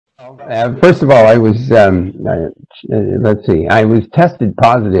First of all, I was, let's see, I was tested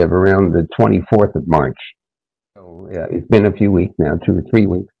positive around the 24th of March. So it's been a few weeks now, 2 or 3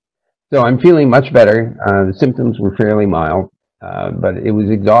 weeks. So I'm feeling much better. The symptoms were fairly mild, but it was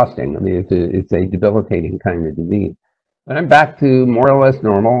exhausting. I mean, it's a debilitating kind of disease. But I'm back to more or less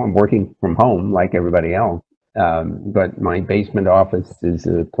normal. I'm working from home like everybody else. But my basement office is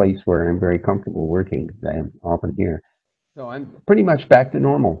a place where I'm very comfortable working because I'm often here. So I'm pretty much back to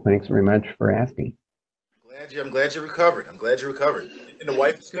normal. Thanks very much for asking. I'm glad you recovered. I'm glad you recovered. And the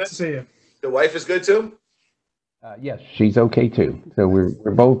wife is good? Good to see you. The wife is good too? Yes, she's okay too. So we're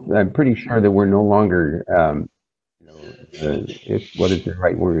both. I'm pretty sure that we're no longer. What is the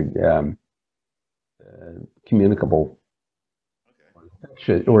right word? Communicable,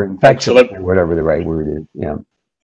 Okay. or infectious, or whatever the right word is. Yeah.